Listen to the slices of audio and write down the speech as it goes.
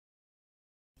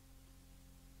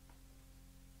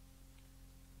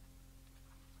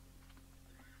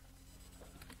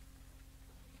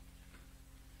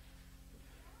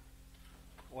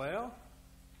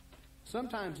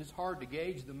Sometimes it's hard to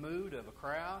gauge the mood of a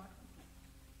crowd,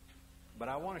 but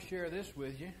I want to share this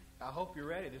with you. I hope you're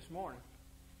ready this morning,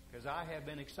 because I have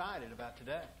been excited about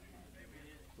today.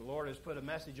 The Lord has put a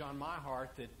message on my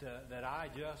heart that I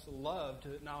just love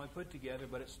to not only put together,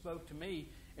 but it spoke to me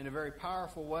in a very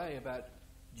powerful way about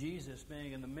Jesus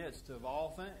being in the midst of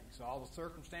all things, all the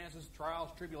circumstances,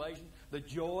 trials, tribulations, the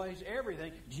joys,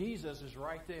 everything. Jesus is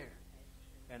right there.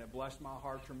 And it blessed my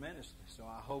heart tremendously. So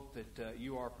I hope that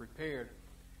you are prepared.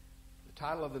 The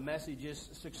title of the message is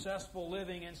Successful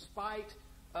Living in Spite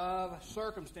of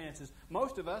Circumstances.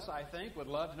 Most of us, I think, would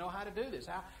love to know how to do this.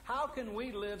 How can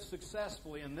we live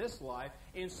successfully in this life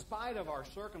in spite of our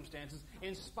circumstances,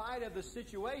 in spite of the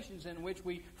situations in which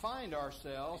we find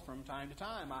ourselves from time to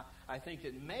time? I think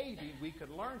that maybe we could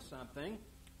learn something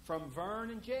from Vern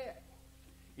and Jed.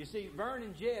 You see, Vern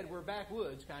and Jed were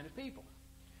backwoods kind of people.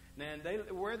 And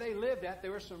where they lived at,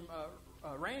 there were some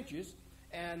ranches,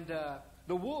 and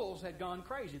the wolves had gone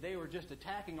crazy. They were just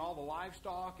attacking all the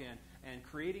livestock and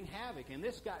creating havoc. And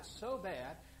this got so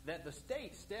bad that the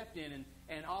state stepped in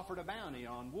and offered a bounty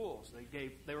on wolves.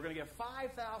 They were going to give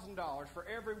 $5,000 for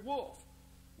every wolf.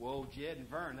 Well, Jed and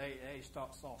Vern, they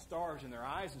saw stars in their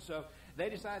eyes, and so they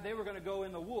decided they were going to go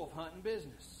in the wolf hunting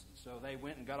business. So they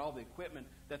went and got all the equipment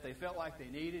that they felt like they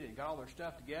needed and got all their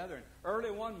stuff together. And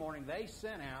early one morning, they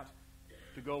sent out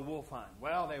to go wolf hunting.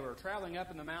 Well, they were traveling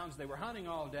up in the mountains. They were hunting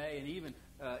all day and even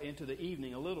into the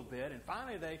evening a little bit. And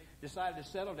finally, they decided to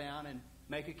settle down and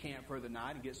make a camp for the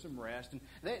night and get some rest. And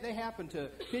they happened to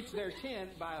pitch their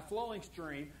tent by a flowing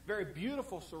stream, very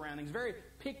beautiful surroundings, very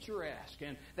picturesque.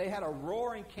 And they had a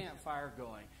roaring campfire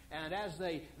going. And as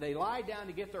they lied down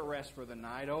to get their rest for the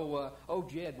night,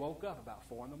 Jed woke up about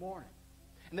 4 in the morning.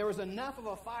 And there was enough of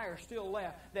a fire still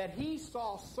left that he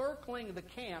saw circling the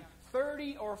camp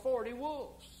 30 or 40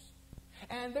 wolves.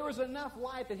 And there was enough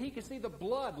light that he could see the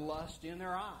bloodlust in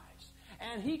their eyes.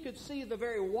 And he could see the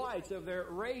very whites of their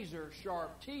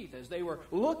razor-sharp teeth as they were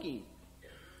looking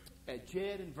at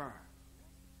Jed and Vern.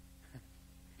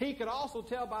 He could also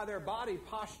tell by their body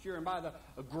posture and by the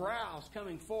growls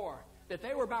coming forth that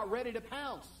they were about ready to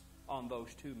pounce on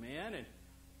those two men. And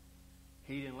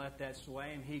he didn't let that sway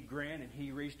him. He grinned and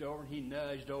he reached over and he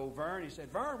nudged old Vern. He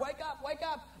said, "Vern, wake up, wake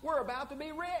up. We're about to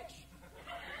be rich."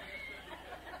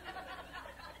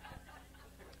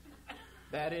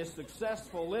 That is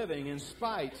successful living in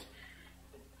spite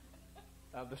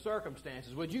of the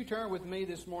circumstances. Would you turn with me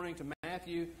this morning to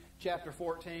Matthew chapter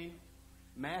 14?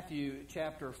 Matthew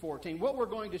chapter 14. What we're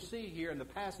going to see here in the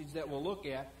passage that we'll look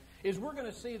at is we're going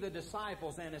to see the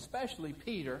disciples, and especially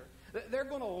Peter, they're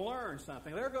going to learn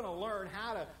something. They're going to learn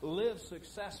how to live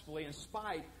successfully in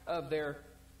spite of their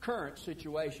current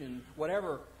situation,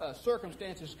 whatever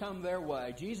circumstances come their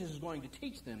way. Jesus is going to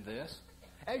teach them this.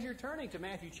 As you're turning to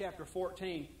Matthew chapter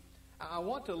 14, I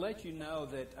want to let you know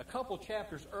that a couple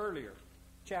chapters earlier,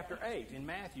 chapter 8 in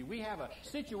Matthew, we have a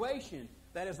situation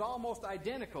that is almost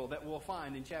identical that we'll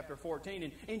find in chapter 14.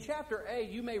 And in chapter 8,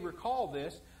 you may recall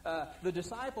this, the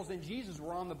disciples and Jesus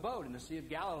were on the boat in the Sea of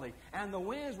Galilee, and the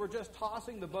winds were just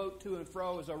tossing the boat to and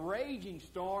fro. It was a raging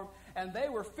storm, and they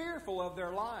were fearful of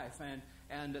their life.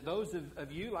 And those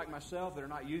of you, like myself, that are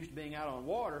not used to being out on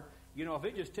water, you know, if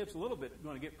it just tips a little bit, you're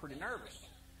going to get pretty nervous.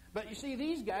 But you see,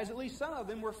 these guys, at least some of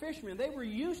them, were fishermen. They were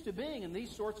used to being in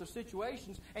these sorts of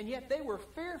situations, and yet they were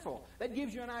fearful. That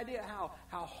gives you an idea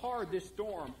how hard this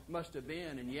storm must have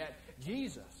been. And yet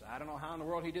Jesus, I don't know how in the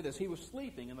world he did this, he was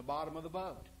sleeping in the bottom of the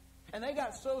boat. And they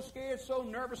got so scared, so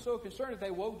nervous, so concerned that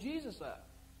they woke Jesus up.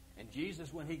 And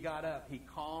Jesus, when he got up, he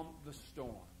calmed the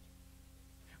storm.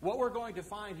 What we're going to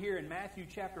find here in Matthew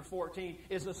chapter 14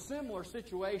 is a similar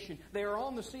situation. They are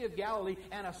on the Sea of Galilee,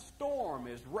 and a storm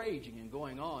is raging and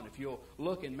going on. If you'll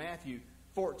look in Matthew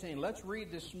 14, let's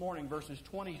read this morning verses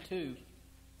 22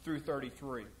 through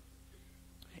 33.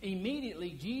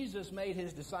 Immediately, Jesus made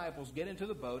his disciples get into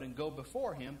the boat and go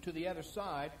before him to the other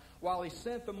side while he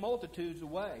sent the multitudes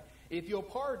away. If you'll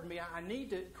pardon me, I need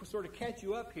to sort of catch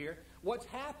you up here. What's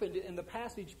happened in the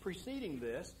passage preceding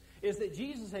this is that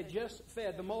Jesus had just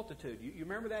fed the multitude. You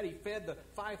remember that? He fed the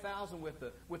 5,000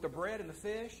 with the bread and the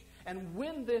fish. And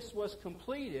when this was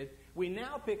completed, we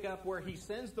now pick up where he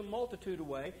sends the multitude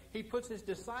away. He puts his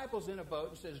disciples in a boat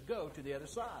and says, "Go to the other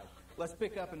side." Let's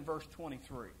pick up in verse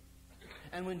 23.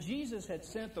 And when Jesus had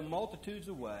sent the multitudes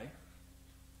away,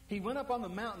 he went up on the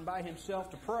mountain by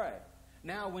himself to pray.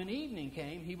 Now when evening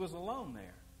came, he was alone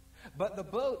there. But the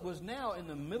boat was now in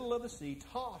the middle of the sea,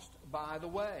 tossed by the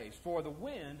waves, for the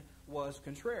wind was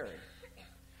contrary.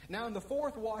 Now in the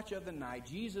fourth watch of the night,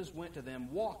 Jesus went to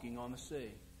them walking on the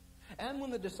sea. And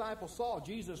when the disciples saw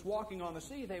Jesus walking on the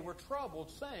sea, they were troubled,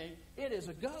 saying, "It is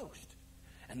a ghost."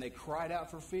 And they cried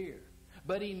out for fear.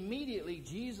 But immediately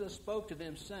Jesus spoke to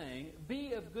them, saying,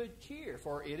 Be of good cheer,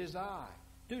 for it is I.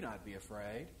 Do not be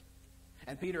afraid.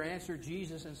 And Peter answered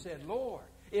Jesus and said, Lord,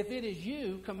 if it is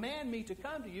you, command me to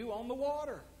come to you on the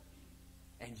water.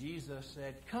 And Jesus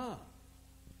said, Come.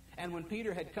 And when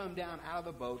Peter had come down out of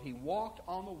the boat, he walked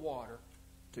on the water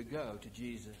to go to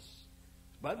Jesus.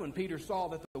 But when Peter saw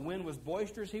that the wind was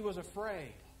boisterous, he was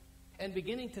afraid. And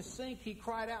beginning to sink, he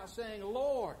cried out, saying,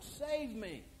 Lord, save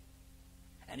me.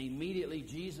 And immediately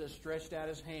Jesus stretched out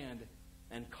his hand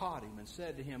and caught him and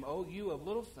said to him, O you of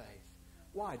little faith,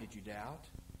 why did you doubt?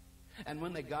 And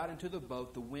when they got into the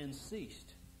boat, the wind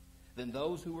ceased. Then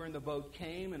those who were in the boat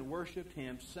came and worshipped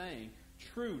him, saying,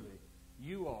 Truly,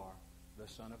 you are the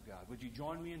Son of God. Would you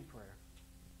join me in prayer?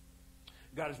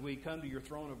 God, as we come to your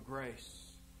throne of grace,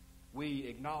 we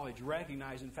acknowledge,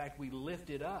 recognize, in fact, we lift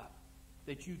it up,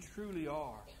 that you truly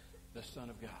are the Son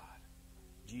of God,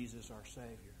 Jesus our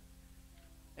Savior.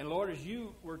 And Lord, as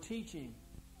you were teaching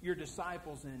your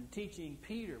disciples and teaching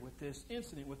Peter with this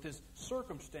incident, with this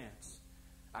circumstance,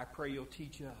 I pray you'll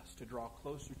teach us to draw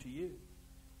closer to you,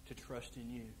 to trust in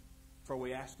you. For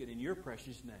we ask it in your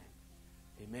precious name.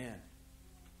 Amen.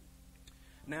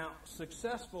 Now,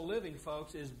 successful living,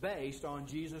 folks, is based on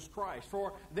Jesus Christ.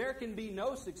 For there can be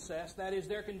no success, that is,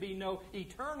 there can be no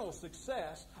eternal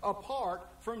success apart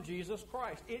from Jesus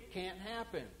Christ. It can't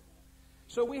happen.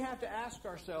 So we have to ask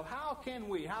ourselves, how can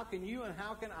you and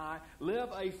how can I live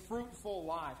a fruitful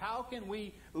life? How can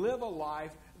we live a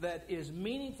life that is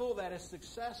meaningful, that is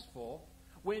successful,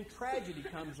 when tragedy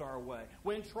comes our way,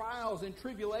 when trials and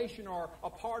tribulation are a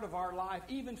part of our life,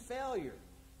 even failure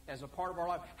as a part of our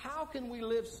life? How can we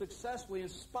live successfully in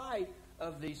spite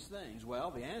of these things?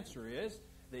 Well, the answer is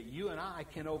that you and I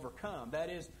can overcome. That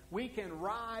is, we can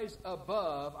rise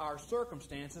above our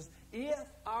circumstances if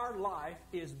our life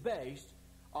is based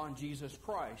on Jesus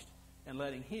Christ and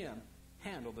letting Him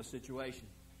handle the situation.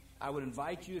 I would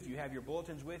invite you, if you have your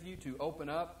bulletins with you, to open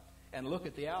up and look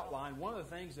at the outline. One of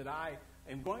the things that I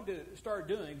am going to start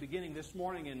doing beginning this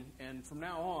morning and from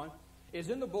now on is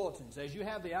in the bulletins. As you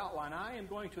have the outline, I am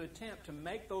going to attempt to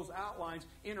make those outlines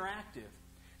interactive.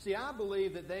 See, I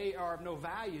believe that they are of no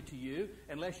value to you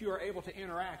unless you are able to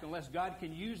interact, unless God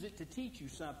can use it to teach you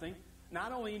something,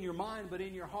 not only in your mind but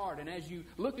in your heart. And as you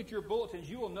look at your bulletins,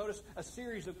 you will notice a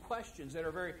series of questions that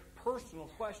are very personal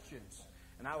questions.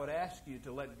 And I would ask you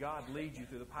to let God lead you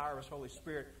through the power of His Holy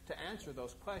Spirit to answer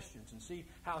those questions and see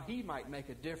how He might make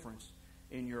a difference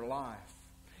in your life.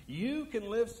 You can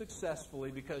live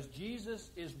successfully because Jesus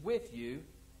is with you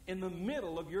in the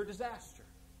middle of your disaster.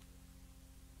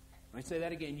 Let me say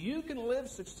that again. You can live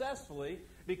successfully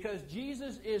because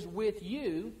Jesus is with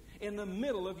you in the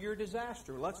middle of your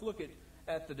disaster. Let's look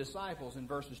at the disciples in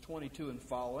verses 22 and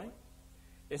following.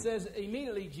 It says,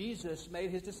 immediately Jesus made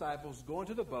His disciples go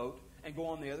into the boat and go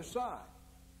on the other side.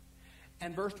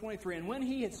 And verse 23, and when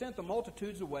He had sent the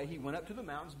multitudes away, He went up to the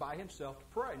mountains by Himself to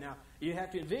pray. Now, you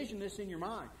have to envision this in your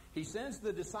mind. He sends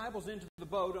the disciples into the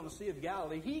boat on the Sea of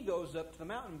Galilee. He goes up to the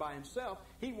mountain by Himself.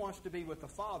 He wants to be with the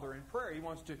Father in prayer. He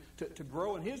wants to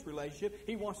grow in His relationship.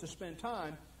 He wants to spend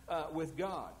time with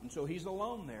God. And so He's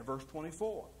alone there. Verse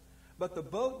 24. But the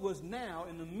boat was now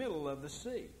in the middle of the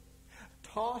sea,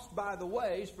 tossed by the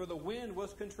waves, for the wind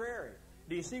was contrary.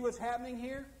 Do you see what's happening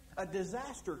here? A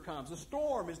disaster comes. A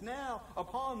storm is now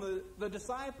upon the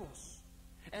disciples.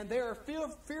 And they are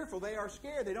fearful. They are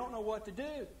scared. They don't know what to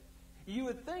do. You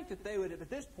would think that they would, at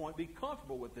this point, be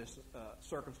comfortable with this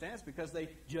circumstance because they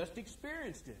just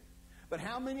experienced it. But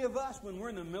how many of us, when we're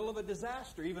in the middle of a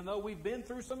disaster, even though we've been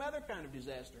through some other kind of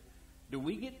disaster, do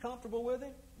we get comfortable with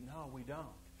it? No, we don't.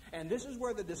 And this is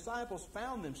where the disciples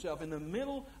found themselves, in the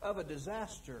middle of a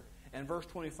disaster. And verse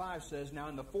 25 says, now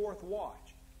in the fourth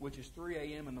watch, which is 3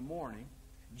 a.m. in the morning,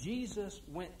 Jesus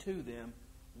went to them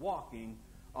walking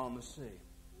on the sea.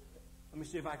 Let me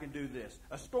see if I can do this.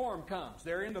 A storm comes.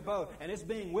 They're in the boat, and it's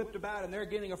being whipped about, and they're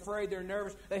getting afraid. They're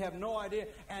nervous. They have no idea.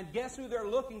 And guess who they're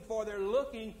looking for? They're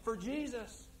looking for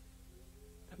Jesus.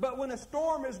 But when a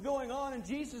storm is going on and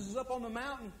Jesus is up on the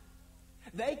mountain,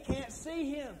 they can't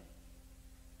see Him.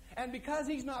 And because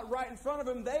He's not right in front of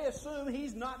them, they assume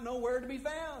He's not nowhere to be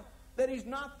found, that He's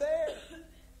not there.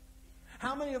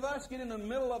 How many of us get in the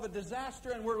middle of a disaster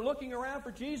and we're looking around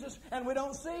for Jesus and we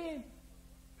don't see Him?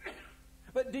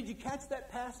 But did you catch that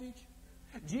passage?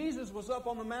 Jesus was up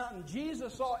on the mountain.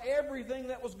 Jesus saw everything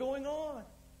that was going on.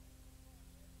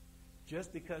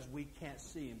 Just because we can't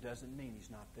see Him doesn't mean He's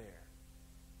not there.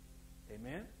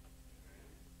 Amen?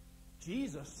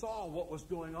 Jesus saw what was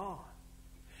going on.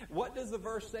 What does the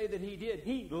verse say that He did?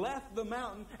 He left the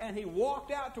mountain and He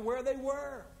walked out to where they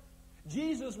were.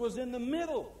 Jesus was in the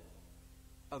middle.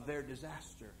 of their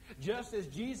disaster. Just as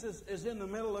Jesus is in the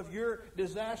middle of your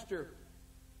disaster,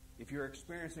 if you're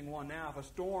experiencing one now, if a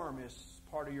storm is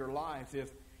part of your life,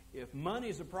 if money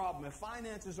is a problem, if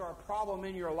finances are a problem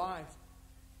in your life,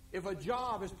 if a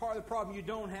job is part of the problem, you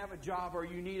don't have a job or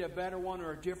you need a better one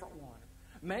or a different one.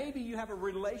 Maybe you have a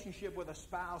relationship with a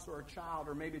spouse or a child,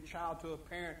 or maybe a child to a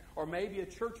parent, or maybe a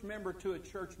church member to a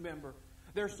church member.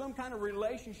 There's some kind of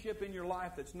relationship in your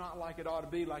life that's not like it ought to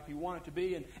be, like you want it to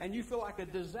be, and you feel like a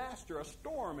disaster, a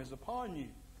storm is upon you.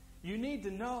 You need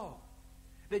to know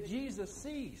that Jesus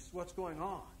sees what's going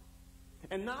on.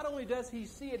 And not only does He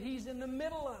see it, He's in the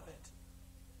middle of it.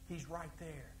 He's right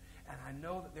there. And I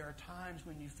know that there are times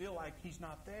when you feel like He's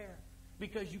not there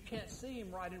because you can't see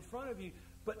Him right in front of you.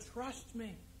 But trust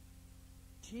me,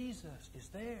 Jesus is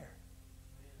there.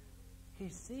 He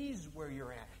sees where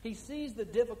you're at. He sees the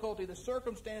difficulty, the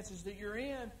circumstances that you're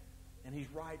in, and He's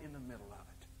right in the middle of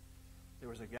it. There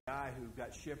was a guy who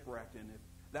got shipwrecked, and if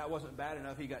that wasn't bad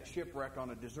enough, he got shipwrecked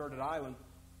on a deserted island.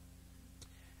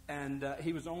 And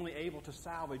he was only able to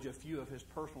salvage a few of his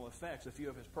personal effects, a few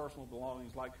of his personal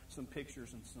belongings, like some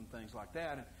pictures and some things like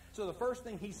that. And so the first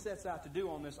thing he sets out to do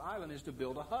on this island is to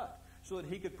build a hut so that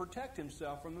he could protect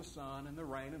himself from the sun and the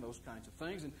rain and those kinds of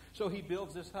things. And so he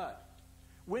builds this hut.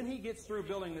 When he gets through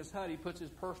building this hut, he puts his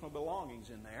personal belongings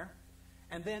in there.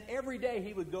 And then every day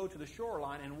he would go to the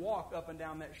shoreline and walk up and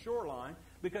down that shoreline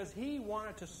because he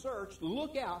wanted to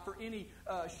look out for any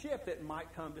ship that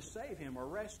might come to save him or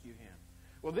rescue him.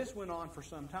 Well, this went on for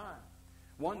some time.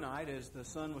 One night, as the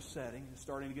sun was setting and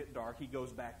starting to get dark, he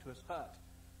goes back to his hut.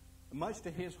 Much to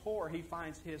his horror, he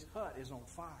finds his hut is on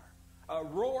fire. A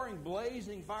roaring,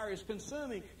 blazing fire is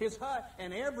consuming his hut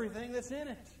and everything that's in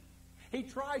it. He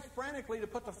tries frantically to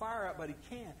put the fire out, but he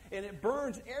can't. And it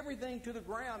burns everything to the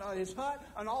ground. His hut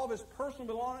and all of his personal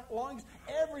belongings,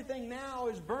 everything now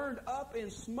is burned up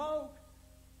in smoke.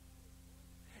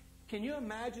 Can you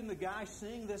imagine the guy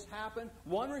seeing this happen,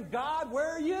 wondering, God, where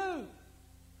are you?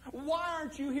 Why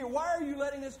aren't you here? Why are you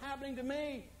letting this happen to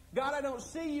me? God, I don't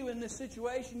see you in this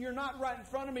situation. You're not right in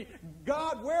front of me.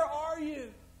 God, where are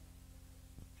you?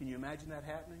 Can you imagine that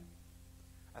happening?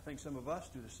 I think some of us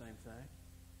do the same thing.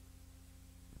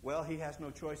 Well, he has no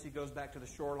choice. He goes back to the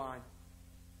shoreline.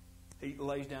 He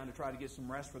lays down to try to get some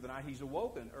rest for the night. He's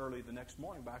awoken early the next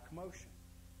morning by a commotion.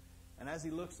 And as he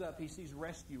looks up, he sees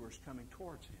rescuers coming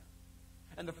towards him.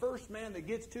 And the first man that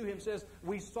gets to him says,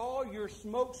 "We saw your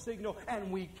smoke signal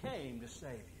and we came to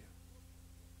save you."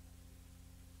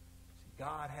 See,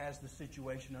 God has the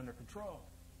situation under control.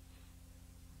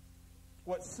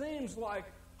 What seems like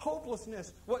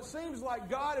hopelessness, what seems like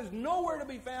God is nowhere to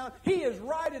be found, He is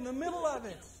right in the middle of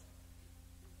it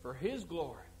for His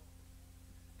glory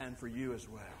and for you as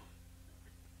well.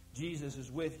 Jesus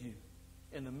is with you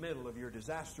in the middle of your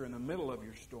disaster, in the middle of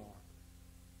your storm.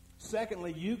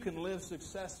 Secondly, you can live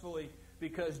successfully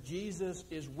because Jesus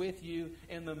is with you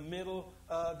in the middle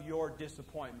of your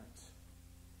disappointment.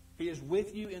 He is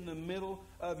with you in the middle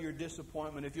of your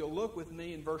disappointment. If you'll look with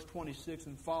me in verse 26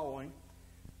 and following,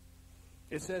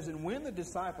 it says, "And when the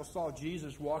disciples saw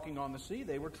Jesus walking on the sea,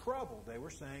 they were troubled. They were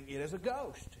saying, 'It is a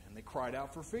ghost.' And they cried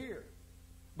out for fear.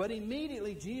 But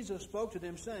immediately Jesus spoke to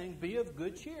them, saying, 'Be of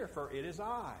good cheer, for it is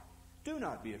I. Do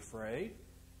not be afraid.'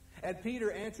 And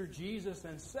Peter answered Jesus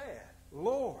and said,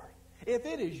 'Lord, if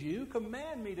it is you,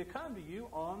 command me to come to you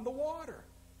on the water.'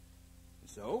 And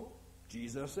so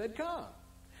Jesus said, 'Come.'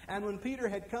 And when Peter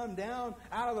had come down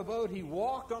out of the boat, he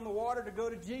walked on the water to go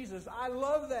to Jesus." I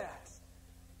love that.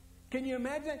 Can you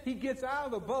imagine? He gets out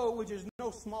of the boat, which is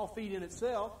no small feat in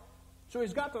itself. So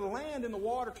he's got to land in the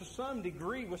water to some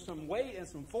degree with some weight and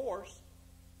some force.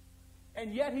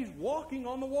 And yet he's walking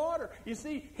on the water. You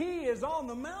see, he is on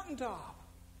the mountaintop.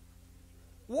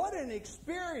 What an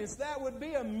experience that would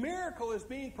be. A miracle is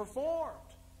being performed.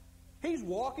 He's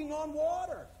walking on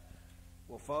water.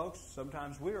 Well, folks,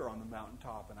 sometimes we're on the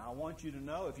mountaintop. And I want you to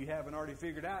know, if you haven't already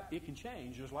figured out, it can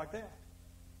change just like that.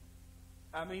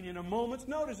 I mean, in a moment's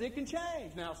notice, it can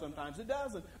change. Now, sometimes it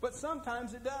doesn't, but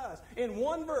sometimes it does. In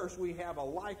one verse, we have a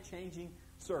life-changing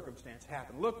circumstance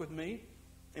happen. Look with me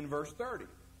in verse 30.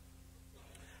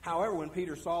 "However, when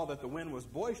Peter saw that the wind was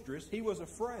boisterous, he was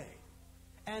afraid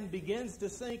and begins to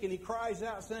sink, and he cries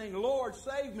out, saying, 'Lord,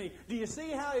 save me.'" Do you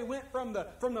see how he went from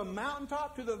the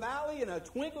mountaintop to the valley in a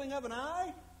twinkling of an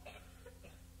eye?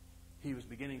 He was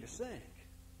beginning to sink.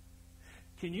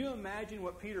 Can you imagine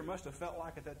what Peter must have felt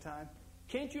like at that time?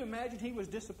 Can't you imagine he was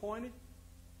disappointed?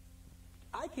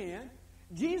 I can.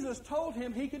 Jesus told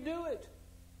him he could do it.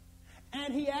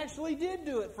 And he actually did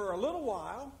do it for a little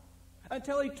while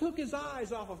until he took his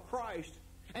eyes off of Christ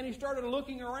And he started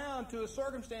looking around to a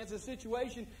circumstance, a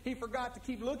situation. He forgot to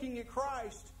keep looking at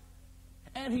Christ.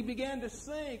 And he began to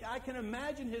sink. I can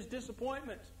imagine his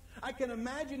disappointment. I can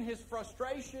imagine his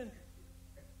frustration.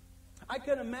 I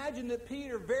can imagine that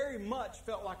Peter very much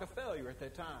felt like a failure at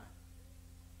that time.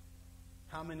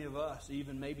 How many of us,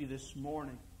 even maybe this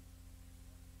morning,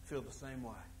 feel the same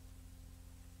way?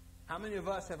 How many of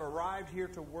us have arrived here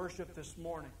to worship this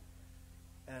morning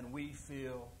and we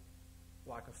feel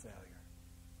like a failure?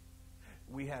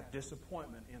 We have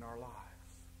disappointment in our lives.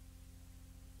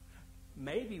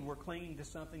 Maybe we're clinging to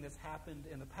something that's happened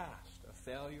in the past, a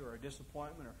failure or a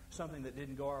disappointment or something that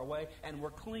didn't go our way, and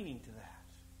we're clinging to that.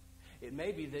 It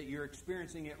may be that you're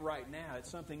experiencing it right now. It's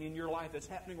something in your life that's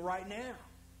happening right now.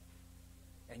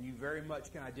 And you very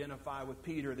much can identify with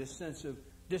Peter, this sense of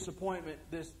disappointment,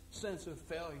 this sense of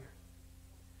failure.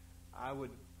 I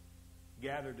would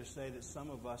gather to say that some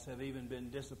of us have even been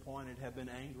disappointed, have been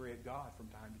angry at God from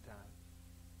time to time.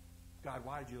 God,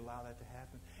 why did you allow that to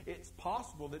happen? It's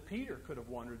possible that Peter could have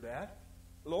wondered that.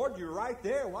 Lord, you're right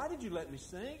there. Why did you let me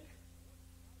sink?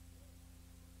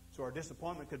 So our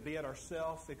disappointment could be at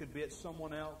ourselves. It could be at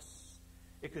someone else.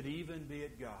 It could even be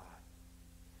at God.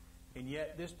 And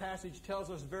yet this passage tells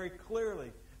us very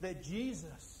clearly that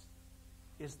Jesus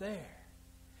is there.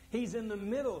 He's in the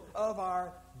middle of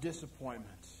our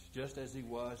disappointment, just as he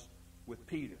was with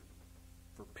Peter.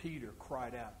 For Peter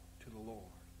cried out to the Lord,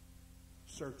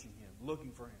 searching him,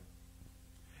 looking for him.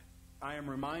 I am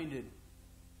reminded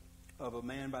of a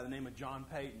man by the name of John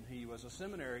Payton. He was a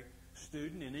seminary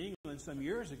student in England some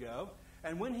years ago,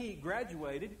 and when he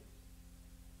graduated,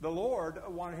 the Lord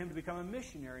wanted him to become a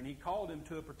missionary, and he called him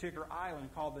to a particular island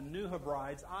called the New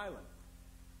Hebrides Island.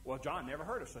 Well, John never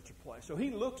heard of such a place. So he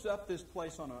looks up this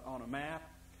place on a map,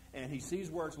 and he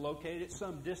sees where it's located. It's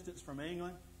some distance from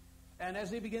England. And as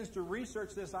he begins to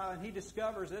research this island, he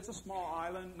discovers it's a small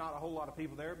island, not a whole lot of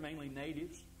people there, mainly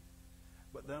natives.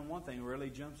 But then one thing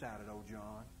really jumps out at old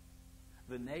John.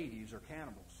 The natives are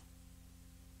cannibals.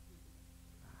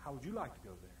 How would you like to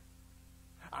go there?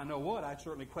 I know what, I'd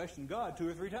certainly question God 2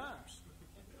 or 3 times.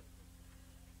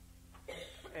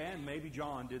 And maybe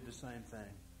John did the same thing.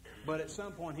 But at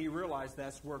some point he realized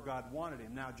that's where God wanted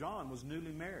him. Now John was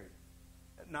newly married.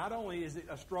 Not only is it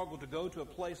a struggle to go to a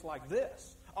place like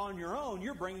this, on your own,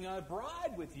 you're bringing a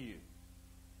bride with you.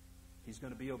 He's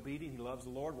going to be obedient. He loves the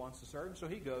Lord, wants to serve him, so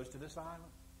he goes to this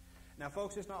island. Now,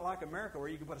 folks, it's not like America where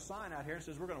you can put a sign out here that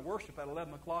says we're going to worship at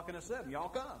 11 o'clock and at 7. Y'all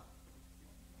come.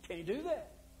 Can't do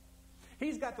that.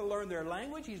 He's got to learn their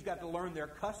language. He's got to learn their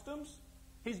customs.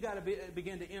 He's got to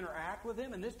begin to interact with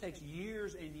them, and this takes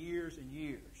years and years and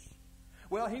years.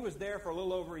 Well, he was there for a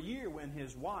little over a year when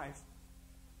his wife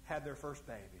had their first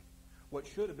baby. What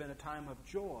should have been a time of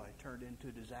joy turned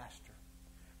into disaster.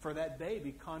 For that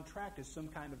baby contracted some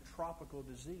kind of tropical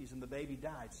disease, and the baby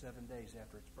died 7 days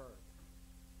after its birth.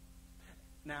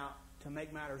 Now, to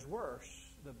make matters worse,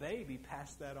 the baby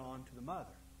passed that on to the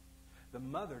mother. The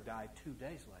mother died 2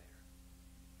 days later.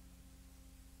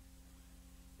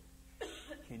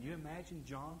 Can you imagine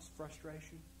John's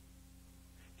frustration?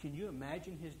 Can you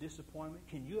imagine his disappointment?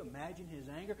 Can you imagine his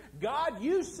anger? God,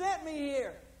 you sent me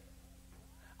here.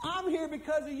 I'm here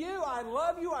because of you. I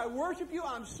love you. I worship you.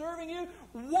 I'm serving you.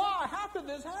 Why? How could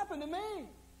this happen to me?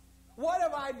 What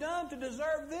have I done to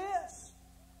deserve this?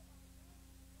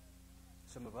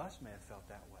 Some of us may have felt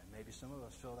that way. Maybe some of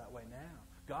us feel that way now.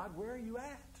 God, where are you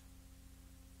at?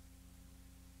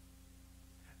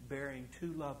 Burying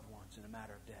 2 loved ones in a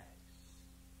matter of days.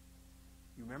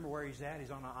 You remember where he's at?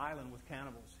 He's on an island with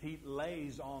cannibals. He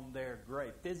lays on their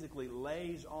grave, physically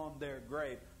lays on their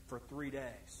grave for 3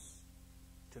 days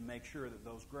to make sure that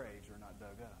those graves are not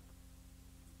dug up.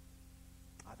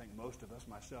 I think most of us,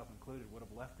 myself included, would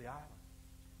have left the island.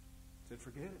 Said,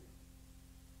 forget it.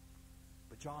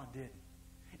 But John didn't.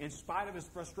 In spite of his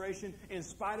frustration, in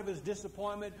spite of his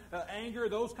disappointment, anger,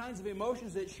 those kinds of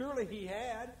emotions that surely he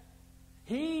had,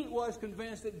 he was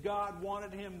convinced that God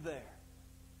wanted him there.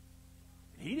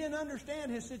 He didn't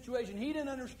understand his situation. He didn't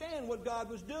understand what God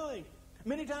was doing.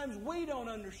 Many times we don't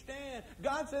understand.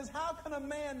 God says, how can a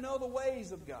man know the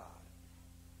ways of God?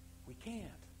 We can't.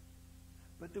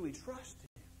 But do we trust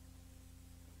him?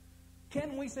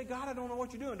 Can we say, God, I don't know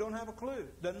what you're doing. Don't have a clue.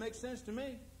 Doesn't make sense to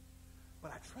me.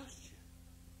 But I trust you.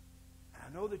 And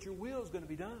I know that your will is going to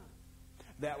be done.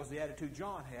 That was the attitude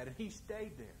John had, and he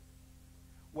stayed there.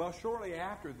 Well, shortly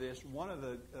after this, one of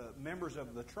the members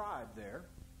of the tribe there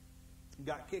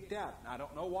got kicked out. I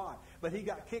don't know why, but he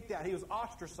got kicked out. He was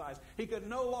ostracized. He could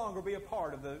no longer be a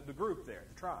part of the group there,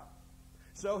 the tribe.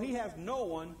 So he has no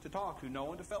one to talk to, no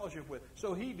one to fellowship with.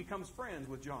 So he becomes friends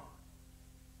with John.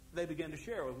 They begin to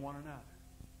share with one another.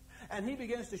 And he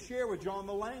begins to share with John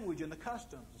the language and the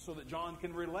customs so that John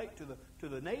can relate to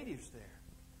the natives there.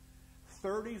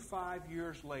 35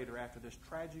 years later, after this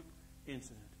tragic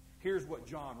incident, here's what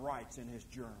John writes in his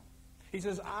journal. He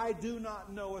says, I do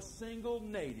not know a single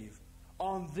native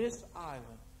on this island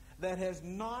that has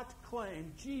not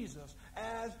claimed Jesus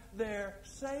as their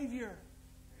Savior.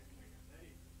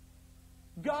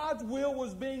 God's will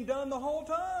was being done the whole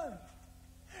time.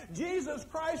 Jesus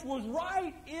Christ was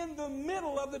right in the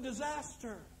middle of the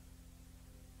disaster.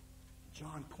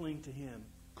 John clinged to Him.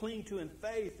 Cling to in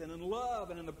faith and in love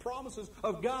and in the promises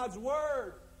of God's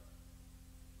Word.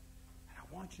 And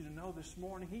I want you to know this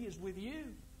morning, He is with you.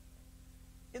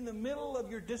 In the middle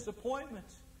of your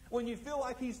disappointments, when you feel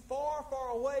like He's far, far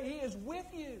away, He is with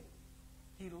you.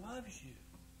 He loves you.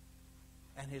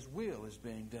 And His will is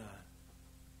being done.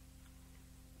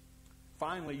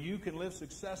 Finally, you can live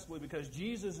successfully because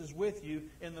Jesus is with you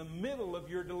in the middle of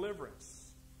your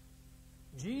deliverance.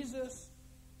 Jesus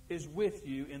is with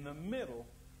you in the middle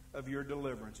of your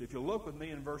deliverance. If you look with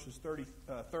me in verses 30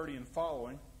 and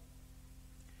following,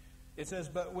 it says,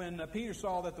 But when Peter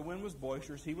saw that the wind was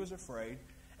boisterous, he was afraid,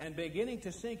 and beginning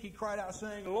to sink, he cried out,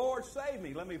 saying, Lord, save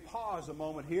me. Let me pause a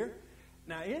moment here.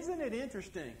 Now, isn't it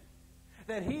interesting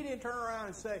that he didn't turn around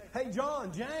and say, Hey,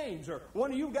 John, James, or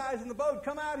one of you guys in the boat,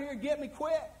 come out here and get me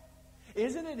quick?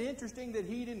 Isn't it interesting that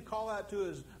he didn't call out to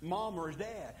his mom or his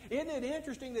dad? Isn't it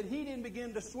interesting that he didn't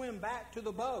begin to swim back to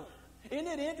the boat? Isn't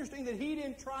it interesting that he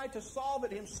didn't try to solve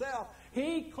it himself?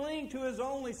 He clung to his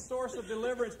only source of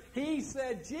deliverance. He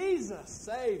said, Jesus,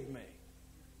 save me.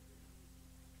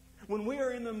 When we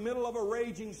are in the middle of a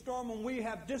raging storm, when we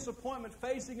have disappointment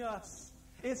facing us,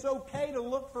 it's okay to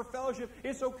look for fellowship.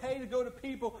 It's okay to go to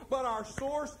people. But our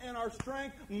source and our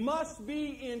strength must be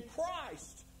in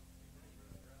Christ.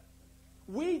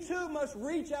 We too must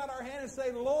reach out our hand and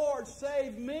say, Lord,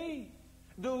 save me.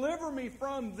 Deliver me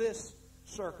from this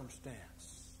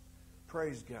circumstance.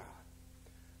 Praise God.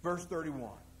 Verse 31.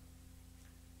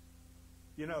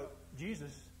 You know,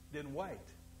 Jesus didn't wait.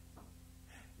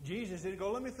 Jesus didn't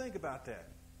go, let me think about that.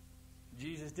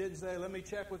 Jesus didn't say, let me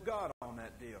check with God on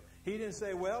that deal. He didn't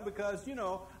say, well, because,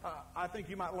 I think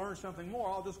you might learn something more.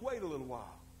 I'll just wait a little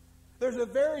while. There's a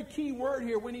very key word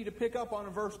here we need to pick up on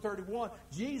in verse 31.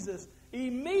 Jesus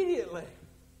immediately.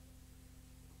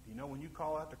 You know, when you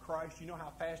call out to Christ, you know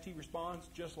how fast He responds?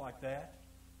 Just like that.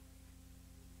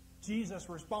 Jesus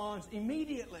responds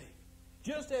immediately.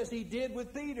 Just as He did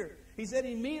with Peter. He said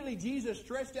immediately Jesus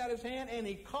stretched out His hand and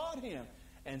He caught him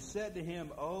and said to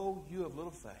him, Oh, you of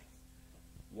little faith,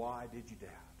 why did you doubt?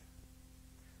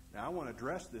 Now, I want to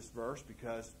address this verse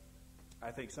because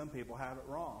I think some people have it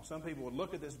wrong. Some people would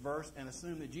look at this verse and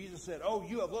assume that Jesus said, Oh,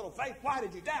 you of little faith, why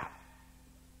did you doubt?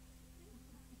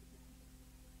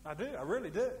 I do. I really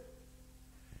do.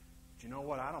 But you know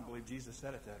what? I don't believe Jesus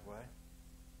said it that way.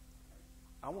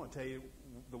 I want to tell you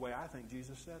the way I think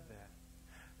Jesus said that.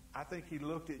 I think He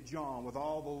looked at John with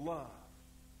all the love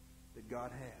that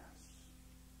God has.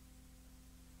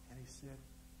 And He said,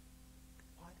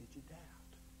 why did you doubt?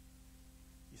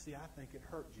 You see, I think it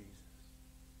hurt Jesus.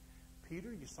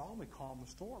 Peter, you saw me calm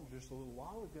the storm just a little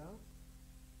while ago.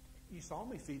 You saw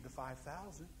me feed the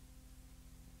 5,000.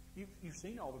 You've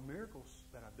seen all the miracles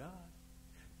that I've done.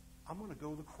 I'm going to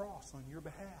go to the cross on your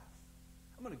behalf.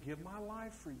 I'm going to give my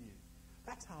life for you.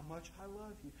 That's how much I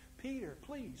love you. Peter,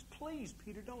 please,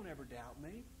 Peter, don't ever doubt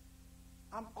me.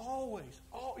 I'm always,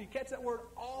 you catch that word,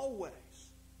 always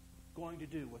going to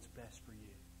do what's best for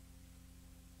you.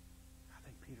 I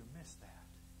think Peter missed that.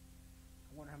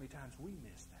 I wonder how many times we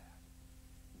miss that.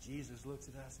 Jesus looks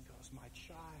at us and goes, my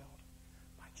child,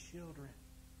 my children,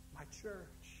 my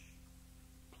church,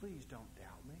 please don't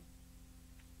doubt me.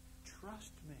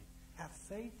 Trust me. Have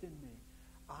faith in me.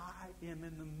 I am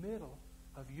in the middle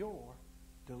of your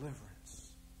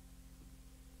deliverance.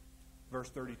 Verse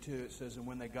 32, it says, And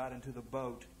when they got into the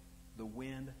boat, the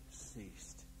wind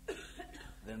ceased.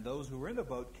 Then those who were in the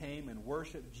boat came and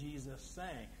worshipped Jesus,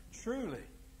 saying, Truly,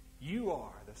 you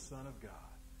are the Son of God.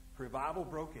 Revival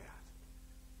broke out.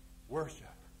 Worship.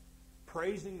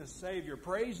 Praising the Savior.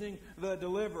 Praising the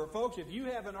Deliverer. Folks, if you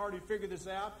haven't already figured this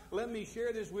out, let me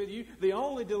share this with you. The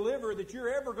only deliverer that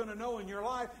you're ever going to know in your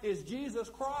life is Jesus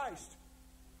Christ.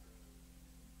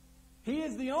 He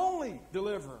is the only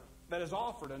deliverer that is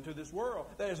offered unto this world,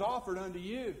 that is offered unto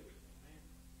you.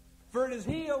 For it is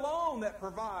He alone that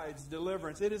provides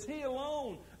deliverance. It is He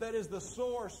alone that is the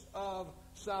source of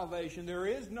salvation. There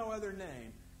is no other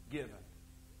name given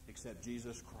except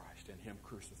Jesus Christ and Him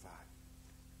crucified.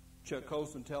 Chuck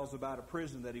Colson tells about a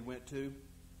prison that he went to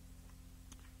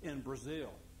in Brazil.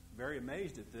 Very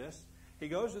amazed at this. He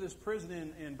goes to this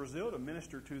prison in Brazil to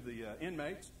minister to the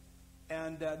inmates.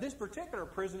 And this particular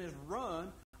prison is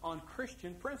run on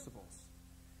Christian principles.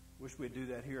 Wish we'd do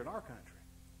that here in our country.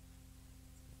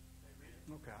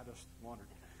 Okay, I just wondered.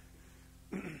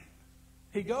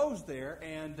 He goes there,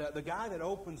 and the guy that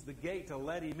opens the gate to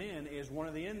let him in is one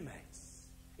of the inmates.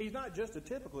 He's not just a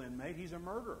typical inmate, he's a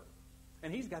murderer.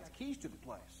 And he's got the keys to the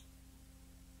place.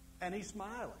 And he's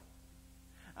smiling.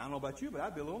 I don't know about you, but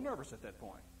I'd be a little nervous at that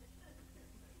point.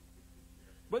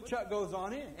 But Chuck goes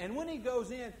on in. And when he goes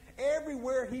in,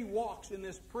 everywhere he walks in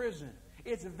this prison,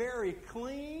 it's very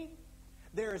clean.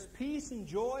 There is peace and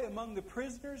joy among the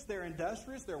prisoners. They're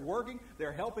industrious. They're working.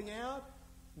 They're helping out.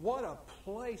 What a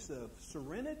place of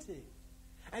serenity.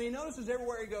 And he notices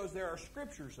everywhere he goes there are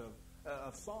scriptures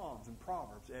of Psalms and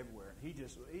Proverbs everywhere. And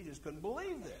he just couldn't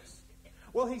believe this.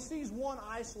 Well, he sees one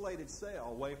isolated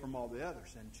cell away from all the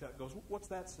others. And Chuck goes, "What's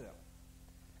that cell?"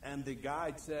 And the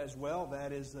guide says, "Well,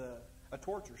 that is a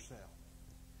torture cell.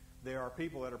 There are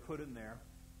people that are put in there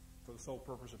for the sole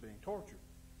purpose of being tortured."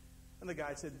 And the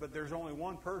guide said, "But there's only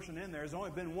one person in there. There's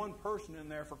only been one person in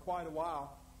there for quite a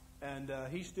while, and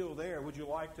he's still there. Would you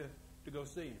like to go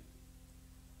see him?"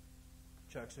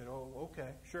 Chuck said, "Oh,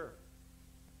 okay, sure."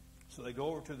 So they go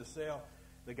over to the cell.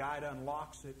 The guide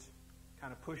unlocks it,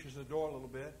 kind of pushes the door a little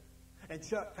bit, and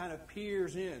Chuck kind of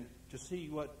peers in to see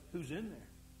who's in there.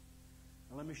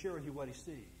 And let me share with you what he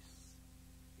sees.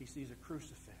 He sees a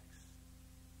crucifix.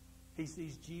 He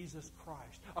sees Jesus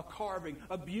Christ. A carving,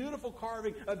 a beautiful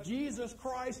carving of Jesus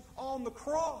Christ on the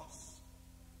cross.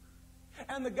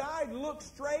 And the guide looks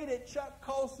straight at Chuck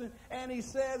Colson and he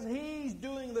says, "He's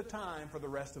doing the time for the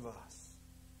rest of us."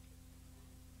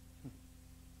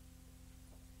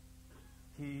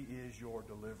 He is your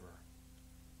deliverer.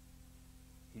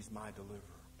 He's my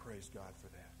deliverer. Praise God for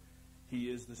that. He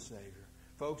is the Savior.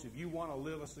 Folks, if you want to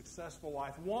live a successful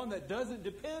life, one that doesn't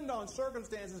depend on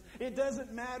circumstances, it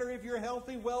doesn't matter if you're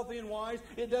healthy, wealthy, and wise.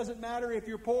 It doesn't matter if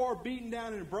you're poor, beaten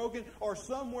down, and broken, or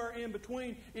somewhere in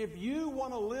between. If you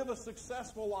want to live a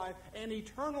successful life, an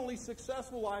eternally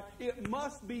successful life, it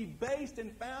must be based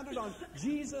and founded on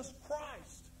Jesus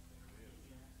Christ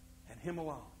and Him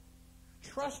alone.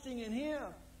 Trusting in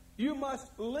Him. You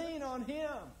must lean on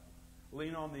Him.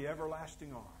 Lean on the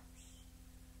everlasting arms.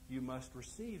 You must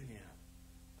receive Him.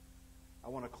 I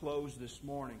want to close this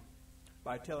morning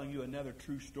by telling you another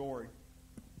true story.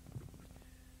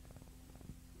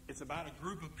 It's about a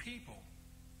group of people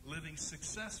living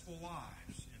successful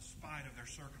lives in spite of their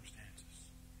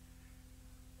circumstances.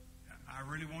 I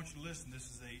really want you to listen.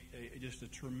 This is just a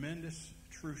tremendous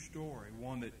true story,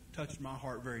 one that touched my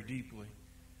heart very deeply.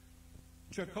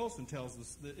 Chuck Colson tells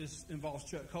us that this involves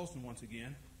Chuck Colson once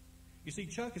again. You see,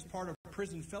 Chuck is part of a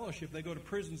prison fellowship. They go to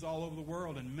prisons all over the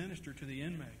world and minister to the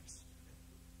inmates.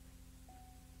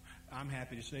 I'm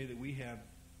happy to say that we have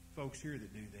folks here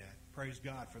that do that. Praise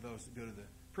God for those that go to the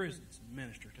prisons and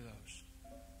minister to those.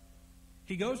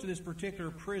 He goes to this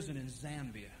particular prison in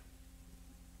Zambia.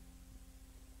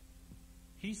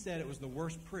 He said it was the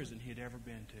worst prison he had ever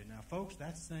been to. Now, folks,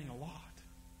 that's saying a lot.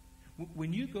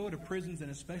 When you go to prisons, and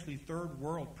especially third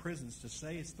world prisons, to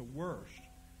say it's the worst,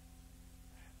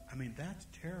 I mean, that's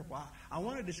terrible. I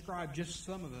want to describe just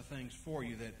some of the things for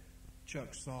you that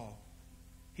Chuck saw.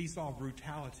 He saw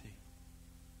brutality.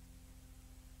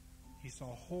 He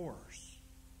saw horrors.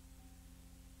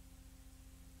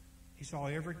 He saw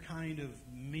every kind of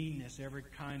meanness, every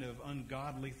kind of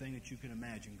ungodly thing that you can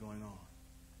imagine going on.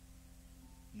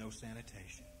 No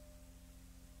sanitation.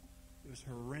 It was a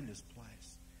horrendous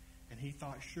place. And he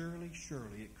thought, surely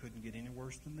it couldn't get any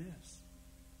worse than this.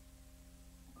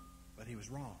 But he was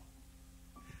wrong.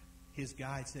 His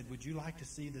guide said, "Would you like to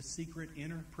see the secret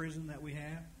inner prison that we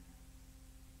have?"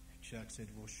 And Chuck said,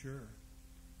 "Well, sure."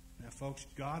 Now, folks,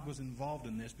 God was involved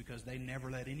in this because they never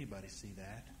let anybody see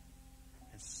that.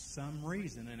 And some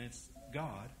reason, and it's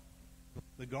God,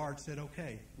 the guard said,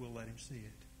 "Okay, we'll let him see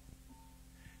it."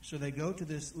 So they go to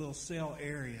this little cell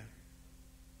area.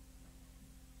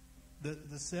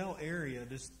 The cell area,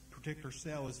 this particular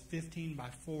cell, is 15 by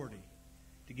 40.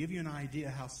 To give you an idea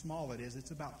how small it is,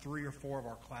 it's about 3 or 4 of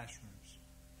our classrooms.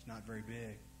 It's not very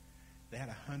big. They had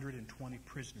 120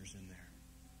 prisoners in there.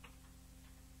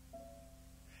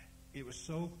 It was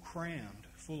so crammed,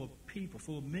 full of people,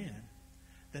 full of men,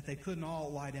 that they couldn't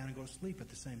all lie down and go to sleep at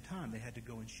the same time. They had to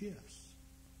go in shifts.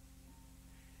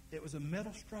 It was a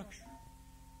metal structure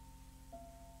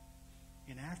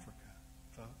in Africa,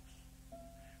 folks,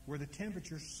 where the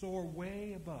temperatures soar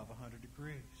way above 100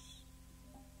 degrees.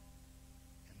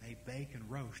 And they bake and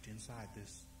roast inside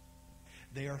this.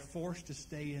 They are forced to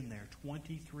stay in there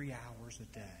 23 hours a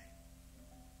day.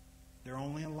 They're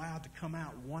only allowed to come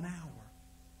out 1 hour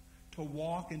to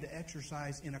walk and to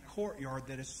exercise in a courtyard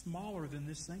that is smaller than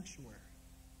this sanctuary.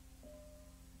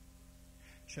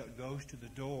 Chuck goes to the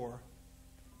door,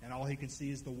 and all he can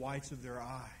see is the whites of their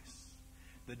eyes.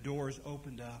 The door is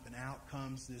opened up, and out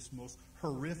comes this most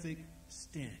horrific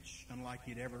stench, unlike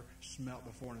he'd ever smelt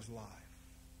before in his life.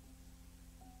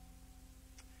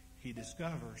 He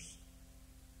discovers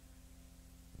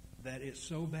that it's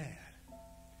so bad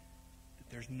that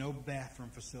there's no bathroom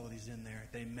facilities in there.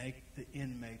 They make the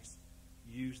inmates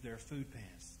use their food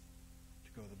pants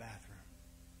to go to the bathroom.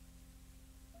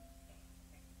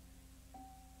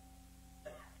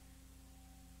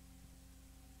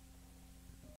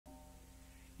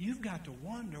 You've got to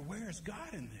wonder, where is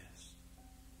God in this?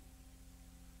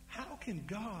 How can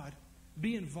God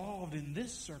be involved in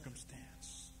this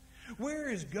circumstance?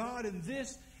 Where is God in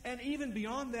this? And even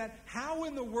beyond that, how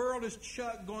in the world is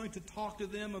Chuck going to talk to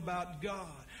them about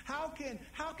God? How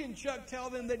can Chuck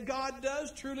tell them that God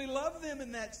does truly love them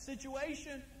in that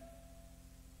situation?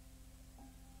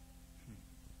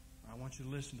 I want you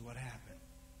to listen to what happened.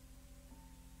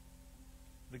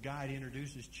 The guide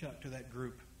introduces Chuck to that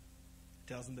group.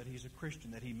 Tells him that he's a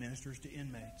Christian, that he ministers to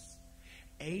inmates.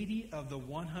 80 of the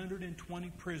 120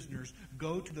 prisoners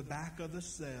go to the back of the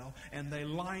cell, and they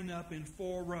line up in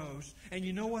 4 rows. And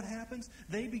you know what happens?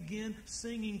 They begin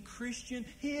singing Christian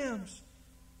hymns.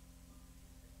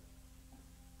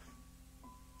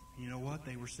 You know what?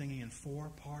 They were singing in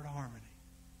 4-part harmony.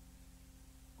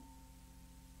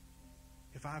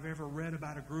 If I've ever read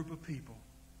about a group of people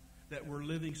that were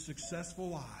living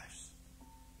successful lives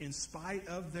in spite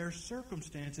of their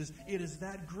circumstances, it is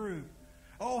that group.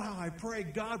 Oh, how I pray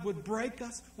God would break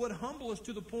us, would humble us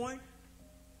to the point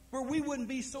where we wouldn't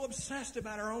be so obsessed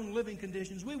about our own living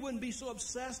conditions. We wouldn't be so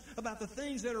obsessed about the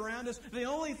things that are around us. The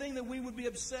only thing that we would be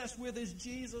obsessed with is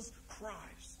Jesus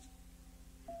Christ.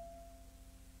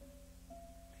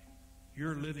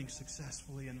 Your living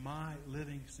successfully and my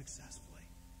living successfully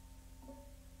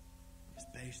is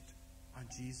based on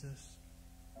Jesus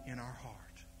in our heart.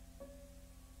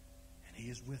 He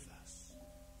is with us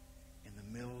in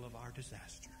the middle of our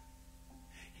disaster.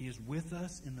 He is with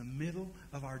us in the middle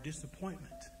of our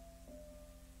disappointment.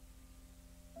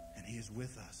 And He is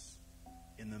with us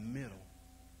in the middle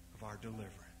of our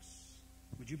deliverance.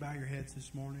 Would you bow your heads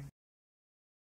this morning?